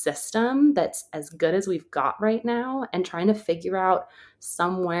system that's as good as we've got right now and trying to figure out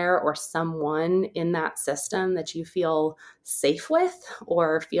somewhere or someone in that system that you feel safe with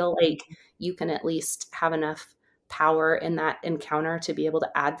or feel like you can at least have enough power in that encounter to be able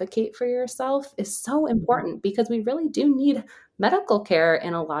to advocate for yourself is so important because we really do need medical care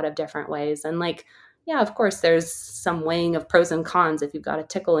in a lot of different ways. And like, yeah, of course, there's some weighing of pros and cons. If you've got a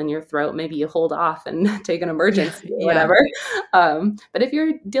tickle in your throat, maybe you hold off and take an Yeah. emergency or Yeah. whatever. But if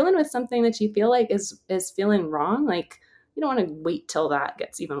you're dealing with something that you feel like is feeling wrong, like you don't want to wait till that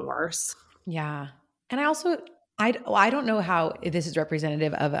gets even worse. Yeah. And I also, I don't know how this is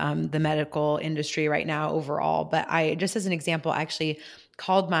representative of the medical industry right now overall, but just as an example, I actually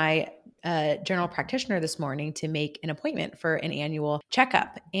called my general practitioner this morning to make an appointment for an annual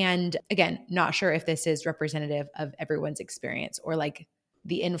checkup. And again, not sure if this is representative of everyone's experience or like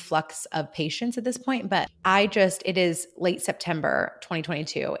the influx of patients at this point, but it is late September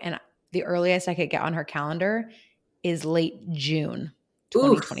 2022. And the earliest I could get on her calendar is late June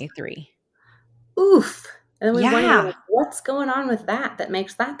Oof, 2023. oof. And then we wonder Yeah. like, what's going on with that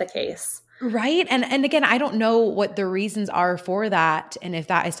makes that the case. Right. And again, I don't know what the reasons are for that and if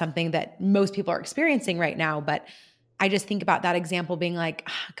that is something that most people are experiencing right now, but I just think about that example being like,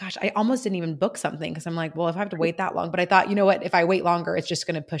 gosh, I almost didn't even book something because I'm like, well, if I have to wait that long, but I thought, you know what, if I wait longer, it's just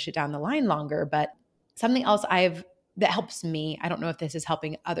going to push it down the line longer. But something else that helps me, I don't know if this is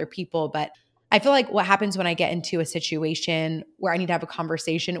helping other people, but I feel like what happens when I get into a situation where I need to have a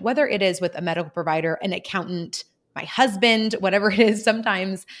conversation, whether it is with a medical provider, an accountant, my husband, whatever it is,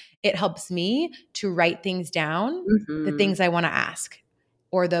 sometimes it helps me to write things down, the Mm-hmm. things I want to ask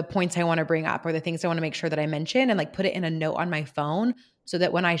or the points I want to bring up or the things I want to make sure that I mention and like put it in a note on my phone so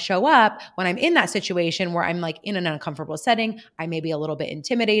that when I show up, when I'm in that situation where I'm like in an uncomfortable setting, I may be a little bit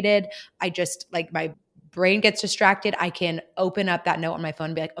intimidated. I just like my brain gets distracted. I can open up that note on my phone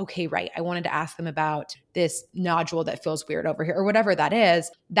and be like, okay, right. I wanted to ask them about this nodule that feels weird over here or whatever that is.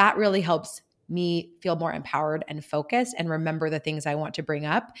 That really helps me feel more empowered and focused and remember the things I want to bring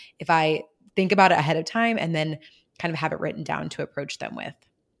up if I think about it ahead of time and then kind of have it written down to approach them with.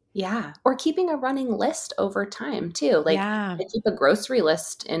 Yeah. Or keeping a running list over time too. Like Yeah. I keep a grocery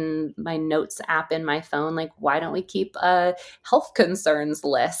list in my notes app in my phone. Like, why don't we keep a health concerns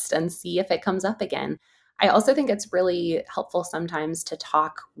list and see if it comes up again? I also think it's really helpful sometimes to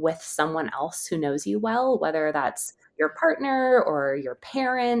talk with someone else who knows you well, whether that's your partner or your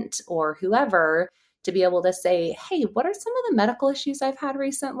parent or whoever, to be able to say, hey, what are some of the medical issues I've had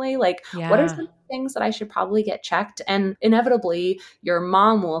recently? Like, what are Yeah. some things that I should probably get checked? And inevitably, your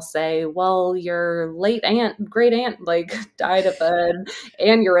mom will say, well, your great aunt, like died of an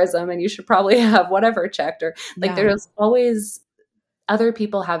aneurysm and you should probably have whatever checked. Or like Yeah. there's always other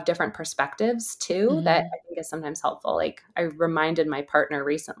people have different perspectives too that Mhm. I think is sometimes helpful. Like I reminded my partner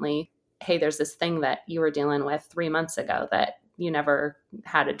recently, hey, there's this thing that you were dealing with 3 months ago that you never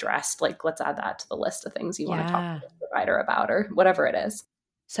had addressed. Like, let's add that to the list of things you want to talk to Yeah. the provider about, or whatever it is.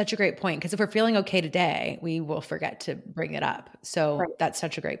 Such a great point. Because if we're feeling okay today, we will forget to bring it up. So Right. that's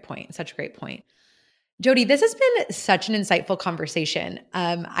such a great point. Such a great point. Jodie, this has been such an insightful conversation.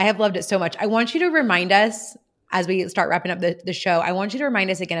 I have loved it so much. I want you to remind us as we start wrapping up the show, I want you to remind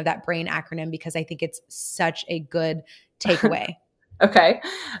us again of that BRAIN acronym because I think it's such a good takeaway. Okay.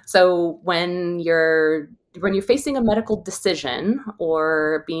 So when you're facing a medical decision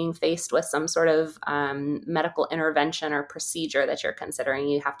or being faced with some sort of medical intervention or procedure that you're considering,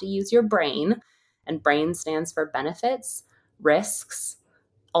 you have to use your brain. And BRAIN stands for benefits, risks,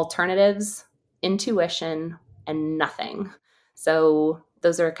 alternatives, intuition, and nothing. So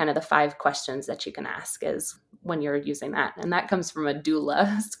those are kind of the 5 questions that you can ask is when you're using that. And that comes from a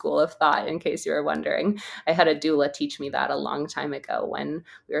doula school of thought, in case you were wondering. I had a doula teach me that a long time ago when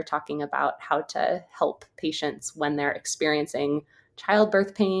we were talking about how to help patients when they're experiencing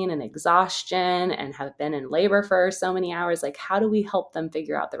childbirth pain and exhaustion and have been in labor for so many hours. Like, how do we help them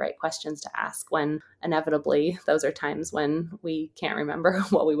figure out the right questions to ask when inevitably those are times when we can't remember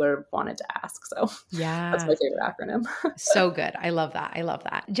what we would have wanted to ask? So that's Yeah. my favorite acronym. So good. I love that. I love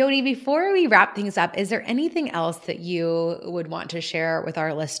that. Jodie, before we wrap things up, is there anything else that you would want to share with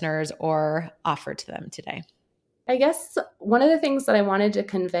our listeners or offer to them today? I guess one of the things that I wanted to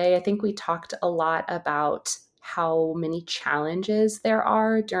convey, I think we talked a lot about how many challenges there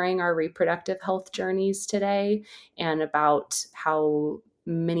are during our reproductive health journeys today, and about how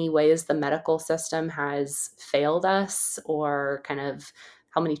many ways the medical system has failed us, or kind of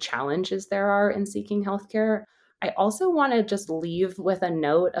how many challenges there are in seeking healthcare. I also want to just leave with a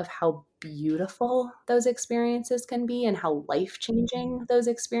note of how beautiful those experiences can be and how life-changing those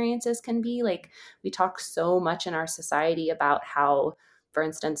experiences can be. Like, we talk so much in our society about how, for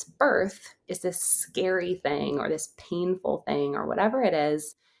instance, birth is this scary thing or this painful thing or whatever it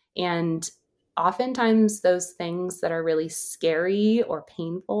is. And oftentimes, those things that are really scary or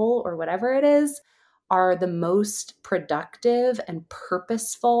painful or whatever it is are the most productive and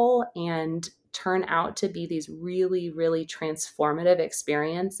purposeful and turn out to be these really, really transformative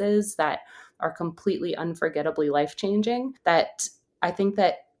experiences that are completely unforgettably life-changing. That I think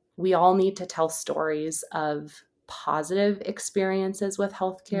that we all need to tell stories of positive experiences with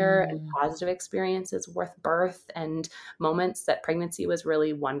healthcare and Mm, positive experiences with birth and moments that pregnancy was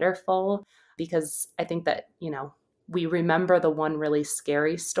really wonderful, because I think that, we remember the one really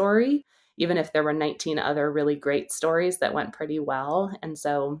scary story, even if there were 19 other really great stories that went pretty well. And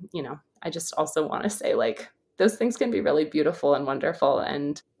so, I just also want to say, like, those things can be really beautiful and wonderful.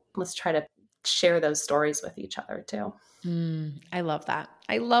 And let's try to share those stories with each other too. I love that.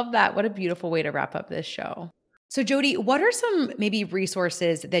 I love that. What a beautiful way to wrap up this show. So, Jodie, what are some maybe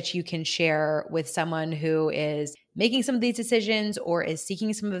resources that you can share with someone who is making some of these decisions or is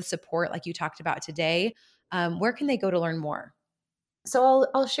seeking some of the support like you talked about today? Where can they go to learn more? So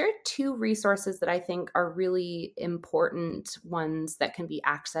I'll share 2 resources that I think are really important ones that can be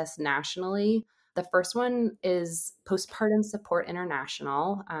accessed nationally. The first one is Postpartum Support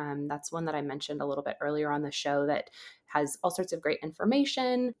International. That's one that I mentioned a little bit earlier on the show that has all sorts of great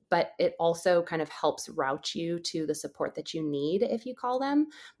information, but it also kind of helps route you to the support that you need if you call them.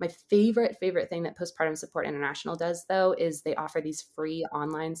 My favorite thing that Postpartum Support International does, though, is they offer these free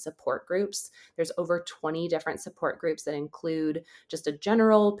online support groups. There's over 20 different support groups that include just a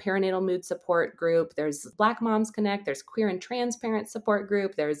general perinatal mood support group. There's Black Moms Connect, there's queer and trans parent support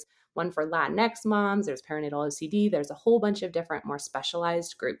group, there's one for Latinx moms, there's perinatal OCD, there's a whole bunch of different more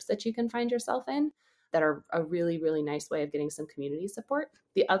specialized groups that you can find yourself in that are a really, really nice way of getting some community support.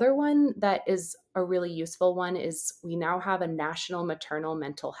 The other one that is a really useful one is we now have a national maternal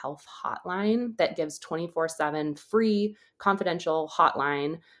mental health hotline that gives 24/7 free confidential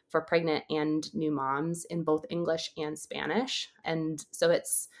hotline for pregnant and new moms in both English and Spanish. And so you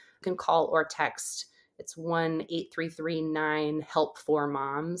can call or text. It's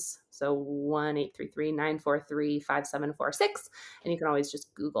 1-833-9-HELP-4-MOMS. So 1-833-943-5746. And you can always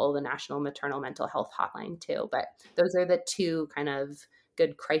just Google the National Maternal Mental Health Hotline too. But those are the 2 kind of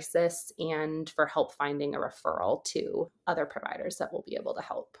good crisis and for help finding a referral to other providers that will be able to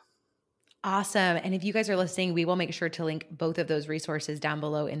help. Awesome. And if you guys are listening, we will make sure to link both of those resources down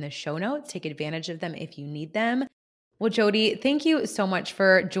below in the show notes. Take advantage of them if you need them. Well, Jodie, thank you so much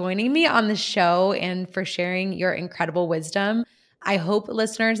for joining me on the show and for sharing your incredible wisdom. I hope,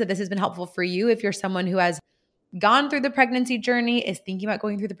 listeners, that this has been helpful for you if you're someone who has gone through the pregnancy journey, is thinking about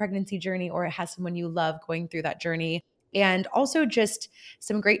going through the pregnancy journey, or has someone you love going through that journey. And also just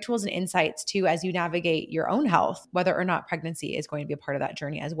some great tools and insights too as you navigate your own health, whether or not pregnancy is going to be a part of that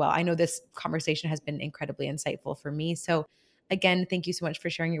journey as well. I know this conversation has been incredibly insightful for me. So Again, thank you so much for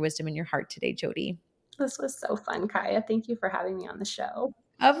sharing your wisdom and your heart today, Jodie. This was so fun, Kaya. Thank you for having me on the show.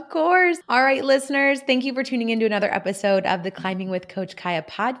 Of course. All right, listeners, thank you for tuning into another episode of the Climbing with Coach Kaya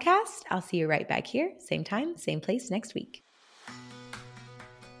podcast. I'll see you right back here, same time, same place next week.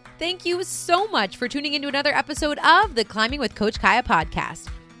 Thank you so much for tuning into another episode of the Climbing with Coach Kaya podcast.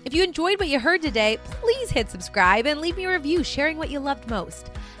 If you enjoyed what you heard today, please hit subscribe and leave me a review sharing what you loved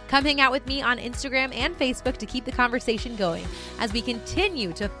most. Come hang out with me on Instagram and Facebook to keep the conversation going as we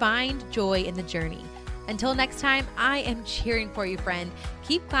continue to find joy in the journey. Until next time, I am cheering for you, friend.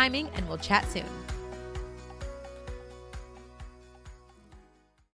 Keep climbing and we'll chat soon.